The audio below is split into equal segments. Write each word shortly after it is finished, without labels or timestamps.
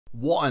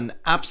What an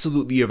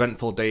absolutely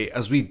eventful day,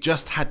 as we've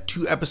just had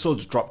 2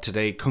 episodes drop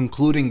today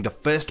concluding the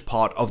first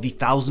part of the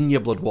 1000 Year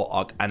Blood War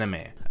arc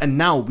anime. And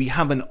now we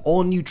have an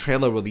all new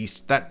trailer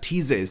released that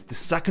teases the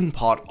second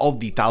part of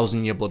the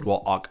 1000 Year Blood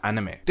War arc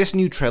anime. This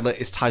new trailer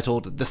is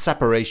titled The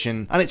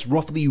Separation and it's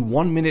roughly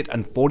 1 minute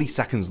and 40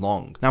 seconds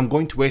long. Now I'm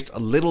going to waste a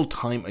little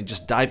time and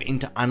just dive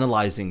into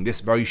analysing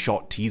this very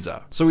short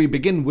teaser. So we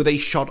begin with a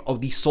shot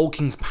of the Soul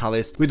King's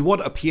palace with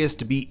what appears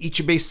to be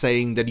Ichigo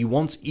saying that he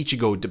wants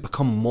Ichigo to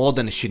become more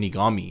than a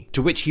Shinigami,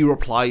 to which he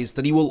replies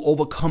that he will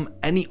overcome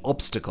any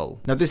obstacle.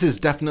 Now this is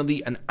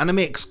definitely an anime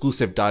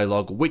exclusive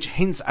dialogue which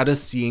hints at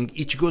us seeing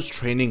Ichigo's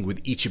training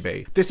with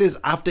Ichigo. This is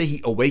after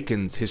he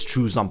awakens his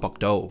true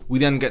Zanpakuto. We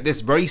then get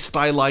this very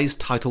stylized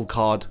title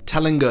card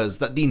telling us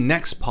that the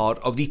next part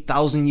of the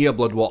 1000 Year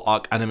Blood War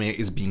arc anime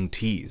is being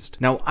teased.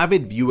 Now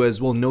avid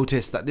viewers will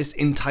notice that this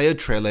entire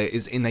trailer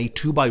is in a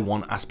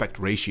 2:1 aspect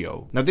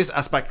ratio. Now this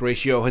aspect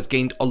ratio has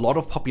gained a lot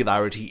of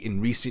popularity in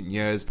recent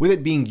years, with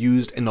it being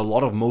used in a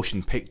lot of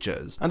motion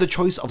pictures, and the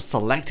choice of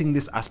selecting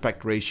this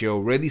aspect ratio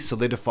really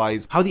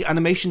solidifies how the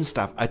animation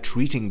staff are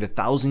treating the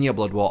 1000 Year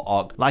Blood War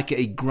arc like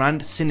a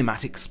grand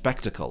cinematic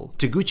spectacle.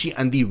 Taguchi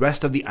and the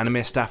rest of the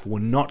anime staff were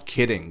not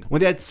kidding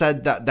when they had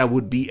said that there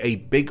would be a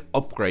big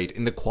upgrade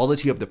in the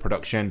quality of the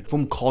production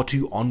from Cour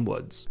 2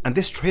 onwards, and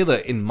this trailer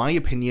in my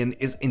opinion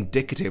is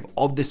indicative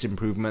of this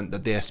improvement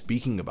that they are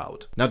speaking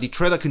about. Now the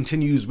trailer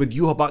continues with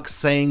Yhwach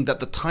saying that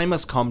the time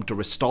has come to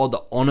restore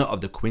the honor of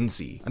the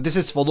Quincy, and this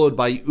is followed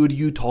by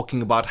Uryu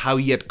talking about how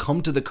he had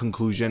come to the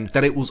conclusion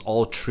that it was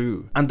all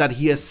true, and that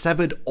he has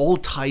severed all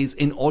ties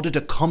in order to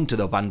come to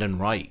the Vanden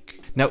Reich.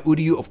 Now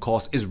Uryu of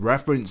course is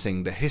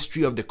referencing the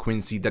history of the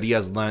Quincy that he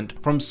has learnt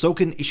from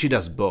Soken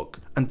Ishida's book,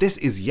 and this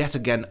is yet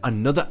again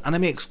another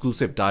anime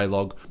exclusive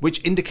dialogue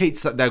which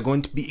indicates that they're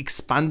going to be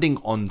expanding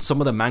on some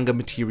of the manga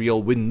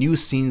material with new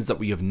scenes that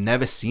we have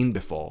never seen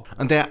before,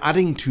 and they're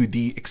adding to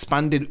the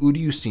expanded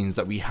Uryu scenes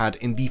that we had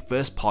in the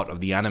first part of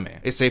the anime.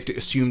 It's safe to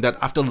assume that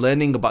after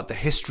learning about the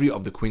history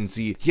of the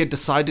Quincy, he had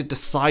decided to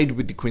side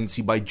with the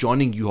Quincy by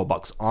joining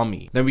Yhwach's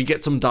army. Then we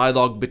get some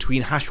dialogue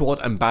between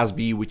Hashwat and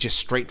Bazb which is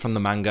straight from the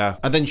manga,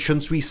 and then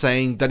Shunsui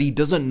saying that he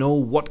doesn't know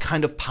what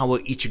kind of power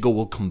Ichigo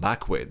will come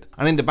back with.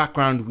 And in the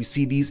background we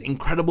see these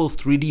incredible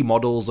 3D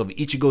models of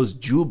Ichigo's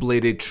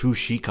dual-bladed true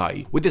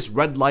Shikai with this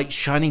red light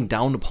shining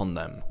down upon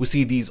them. We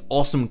see these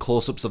awesome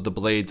close-ups of the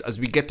blades as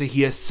we get to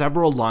hear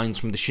several lines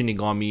from the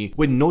Shinigami,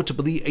 with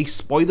notably a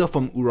spoiler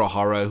from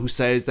Urahara who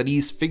says that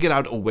he's figured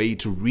out a way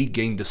to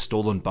regain the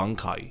stolen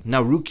Bankai.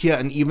 Now Rukia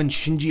and even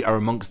Shinji are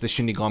amongst the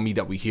Shinigami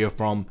that we hear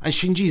from, and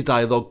Shinji's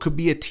dialogue could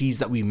be a tease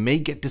that we may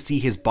get to see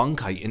his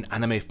Bankai in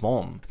anime form.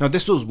 Now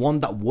this was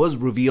one that was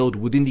revealed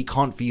within the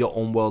Can't Fear Your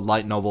Own World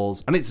light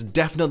novels, and it's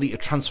definitely a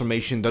transformation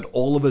that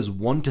all of us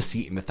want to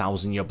see in the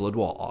 1000 Year Blood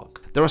War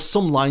arc. There are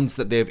some lines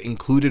that they have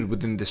included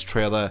within this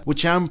trailer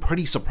which I'm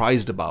pretty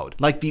surprised about,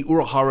 like the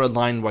Urahara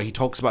line where he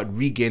talks about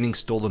regaining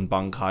stolen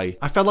Bankai.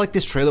 I felt like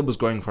this trailer was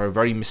going for a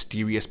very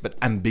mysterious but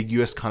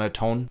ambiguous kind of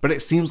tone, but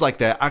it seems like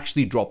they're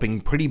actually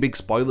dropping pretty big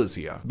spoilers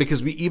here,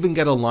 because we even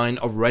get a line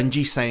of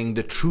Renji saying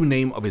the true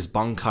name of his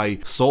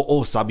Bankai,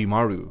 So-o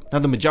Sabimaru. Now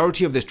the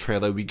majority of this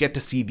trailer we get to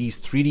see these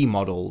 3D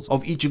models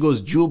of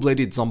Ichigo's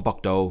dual-bladed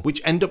Zanpakuto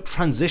which end up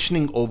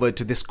transitioning over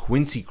to this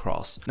Quincy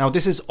cross. Now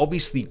this is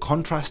obviously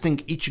contrasting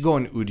Ichigo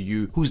and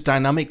Uryu, whose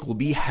dynamic will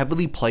be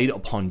heavily played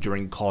upon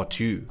during Cour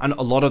 2, and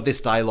a lot of this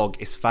dialogue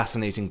is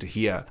fascinating to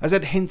hear as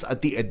it hints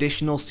at the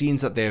additional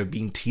scenes that they have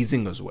been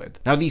teasing us with.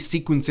 Now these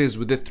sequences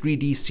with the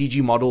 3D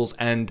CG models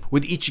end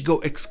with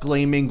Ichigo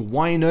exclaiming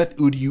why on earth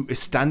Uryu is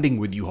standing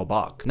with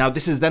Yhwach. Now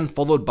this is then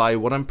followed by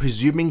what I'm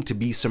presuming to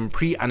be some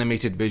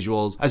pre-animated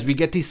visuals as we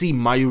get to see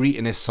Mayuri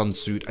in his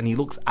sunsuit and he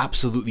looks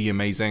absolutely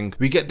amazing.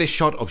 We get this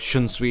shot of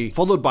Shunsui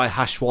followed by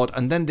Hashwat,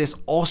 and then this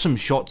awesome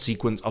shot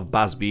sequence of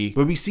Bazb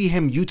where we see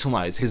him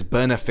utilize his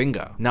burner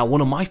finger. Now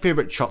one of my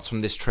favorite shots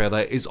from this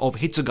trailer is of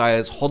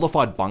Hitsugaya's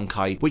holified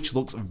Bankai, which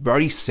looks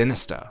very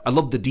sinister. I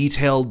love the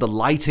detail, the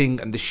lighting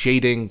and the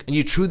shading, and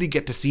you truly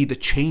get to see the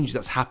change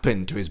that's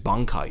happened to his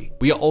Bankai.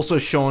 We are also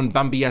shown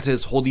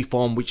Bambietta's holy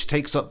form which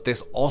takes up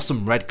this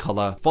awesome red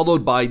color,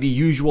 followed by the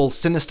usual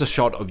sinister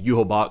shot of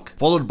Yhwach,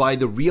 followed by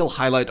the real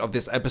highlight of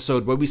this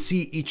episode where we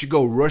see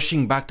Ichigo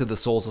rushing back to the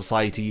Soul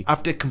Society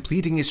after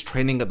completing his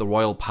training at the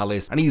royal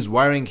palace, and he's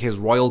wearing his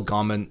royal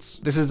garments.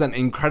 This is an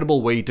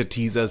incredible way to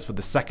tease us for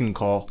the second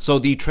cour. So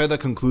the trailer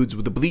concludes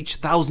with the Bleach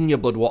 1000 Year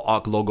Blood War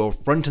arc logo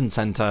front and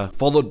center,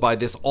 followed by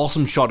this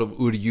awesome shot of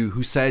Uryu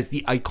who says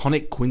the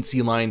iconic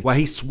Quincy line where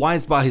he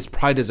swears by his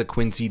pride as a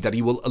Quincy that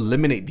he will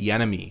eliminate the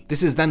enemy.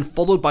 This is then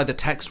followed by the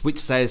text which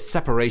says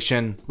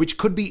separation, which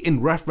could be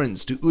in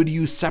reference to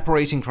Uryu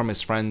separating from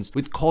his friends,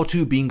 with Cour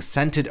 2 being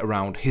centered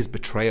around his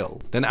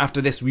betrayal. Then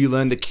after this we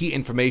learn the key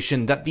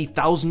information that the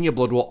 1000 Year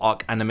Blood War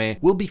arc anime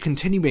will be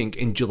continuing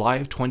in July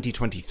of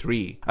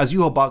 2023, as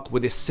Yhwach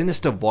with his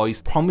sinister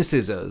voice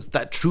promises us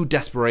that true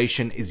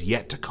desperation is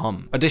yet to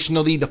come.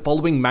 Additionally, the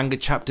following manga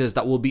chapters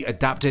that will be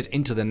adapted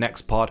into the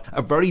next part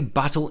are very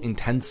battle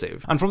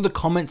intensive, and from the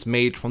comments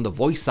made from the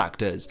voice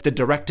actors, the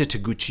director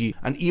Taguchi,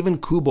 and even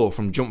Kubo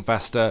from Jump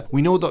Festa,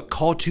 we know that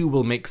Cour 2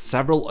 will make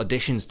several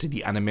additions to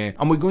the anime,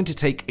 and we're going to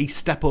take a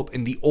step up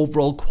in the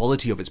overall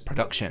quality of its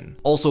production.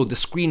 Also, the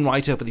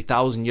screenwriter for the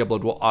 1000 Year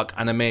Blood War arc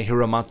anime,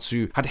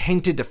 Hiramatsu, had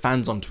hinted to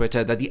fans on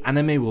Twitter that the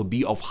anime will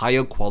be of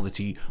higher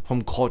quality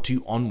from Cour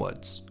 2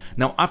 onwards.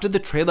 Now, after the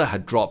trailer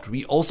had dropped,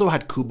 we also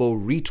had Kubo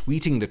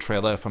retweeting the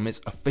trailer from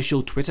his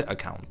official Twitter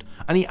account,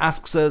 and he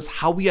asks us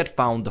how we had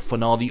found the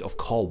finale of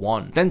Cour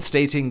 1, then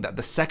stating that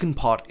the second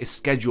part is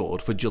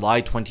scheduled for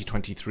July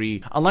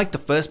 2023, and like the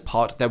first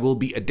part, there will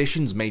be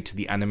additions made to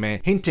the anime,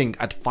 hinting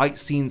at fight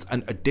scenes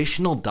and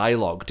additional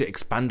dialogue to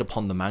expand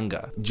upon the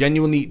manga.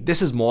 Genuinely,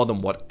 this is more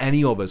than what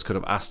any of us could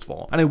have asked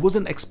for, and I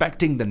wasn't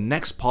expecting the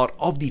next part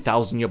of the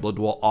 1000 Year Blood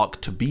War arc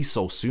to be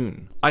so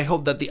soon. I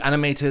hope that the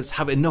animators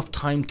have enough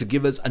time to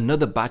give us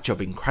another batch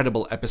of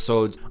incredible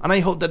episodes, and I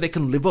hope that they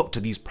can live up to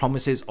these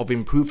promises of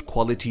improved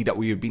quality that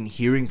we have been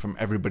hearing from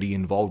everybody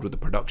involved with the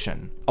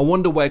production. I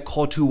wonder where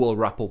Cour 2 will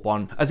wrap up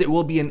on, as it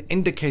will be an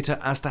indicator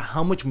as to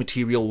how much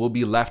material will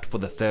be left for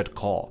the third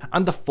cour,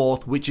 and the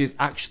fourth, which is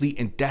actually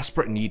in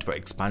desperate need for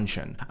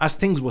expansion, as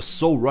things were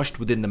so rushed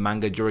within the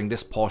manga during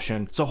this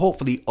portion, so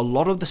hopefully a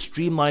lot of the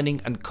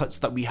streamlining and cuts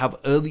that we have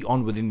early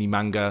on within the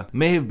manga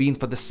may have been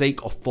for the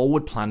sake of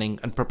forward planning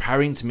and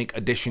preparing to make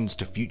additions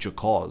to future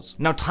cours.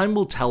 Now, time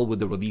will tell with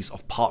the release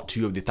of part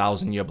 2 of the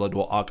 1000 Year Blood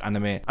War arc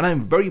anime, and I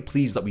am very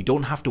pleased that we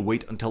don't have to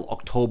wait until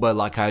October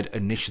like I had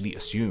initially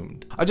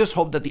assumed. I just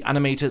hope that the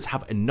animators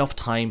have enough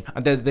time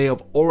and that they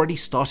have already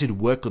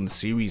started work on the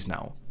series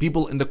now.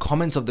 People in the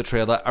comments of the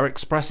trailer are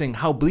expressing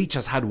how Bleach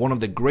has had one of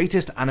the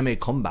greatest anime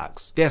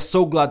comebacks. They are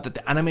so glad that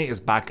the anime is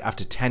back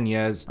after 10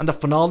 years, and the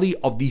finale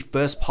of the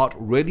first part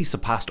really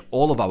surpassed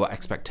all of our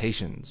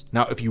expectations.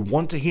 Now, if you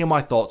want to hear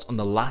my thoughts on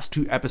the last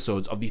 2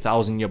 episodes of the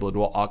 1000 Year Blood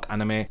War arc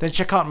anime, then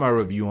check out my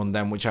review on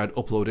them, which I had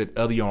uploaded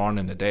earlier on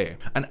in the day.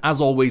 And as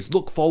always,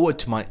 look forward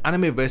to my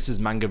anime versus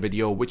manga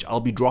video, which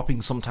I'll be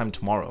dropping sometime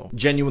tomorrow.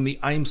 Genuinely,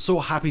 I am so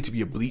happy to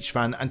be a Bleach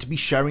fan and to be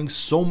sharing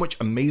so much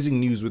amazing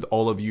news with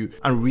all of you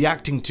and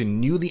reacting to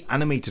newly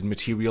animated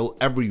material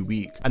every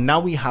week. And now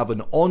we have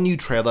an all new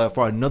trailer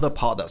for another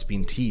part that's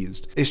been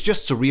teased. It's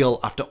just surreal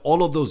after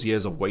all of those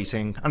years of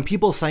waiting and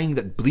people saying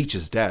that Bleach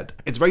is dead.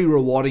 It's very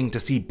rewarding to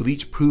see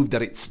Bleach prove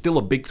that it's still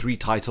a big 3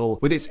 title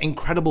with its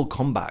incredible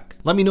comeback.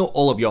 Let me know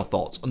all of your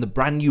thoughts on the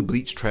brand new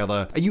Bleach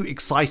trailer. Are you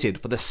excited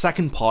for the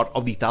second part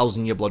of the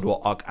 1000 Year Blood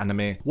War arc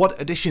anime? What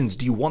additions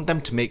do you want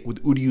them to make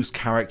with Uryu's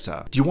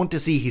character? Do you want to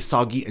see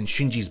Hisagi and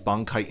Shinji's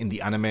Bankai in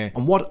the anime?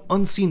 And what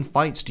unseen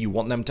fights do you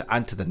want them to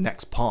add to the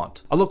next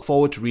part? I look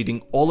forward to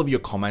reading all of your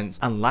comments,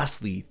 and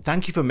lastly,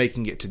 thank you for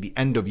making it to the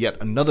end of yet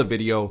another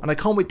video, and I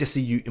can't wait to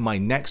see you in my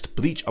next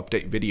Bleach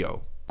update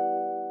video.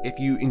 If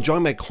you enjoy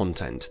my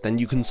content, then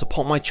you can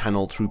support my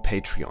channel through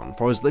Patreon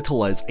for as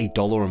little as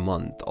 $1 a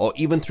month, or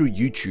even through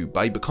YouTube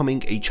by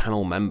becoming a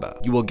channel member.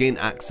 You will gain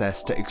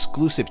access to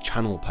exclusive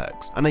channel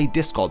perks and a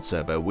Discord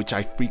server which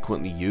I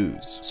frequently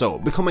use. So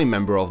become a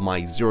member of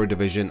my Zero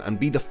Division and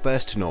be the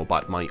first to know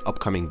about my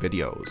upcoming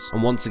videos.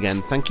 And once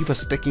again, thank you for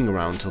sticking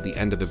around till the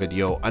end of the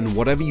video, and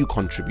whatever you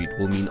contribute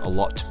will mean a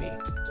lot to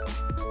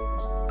me.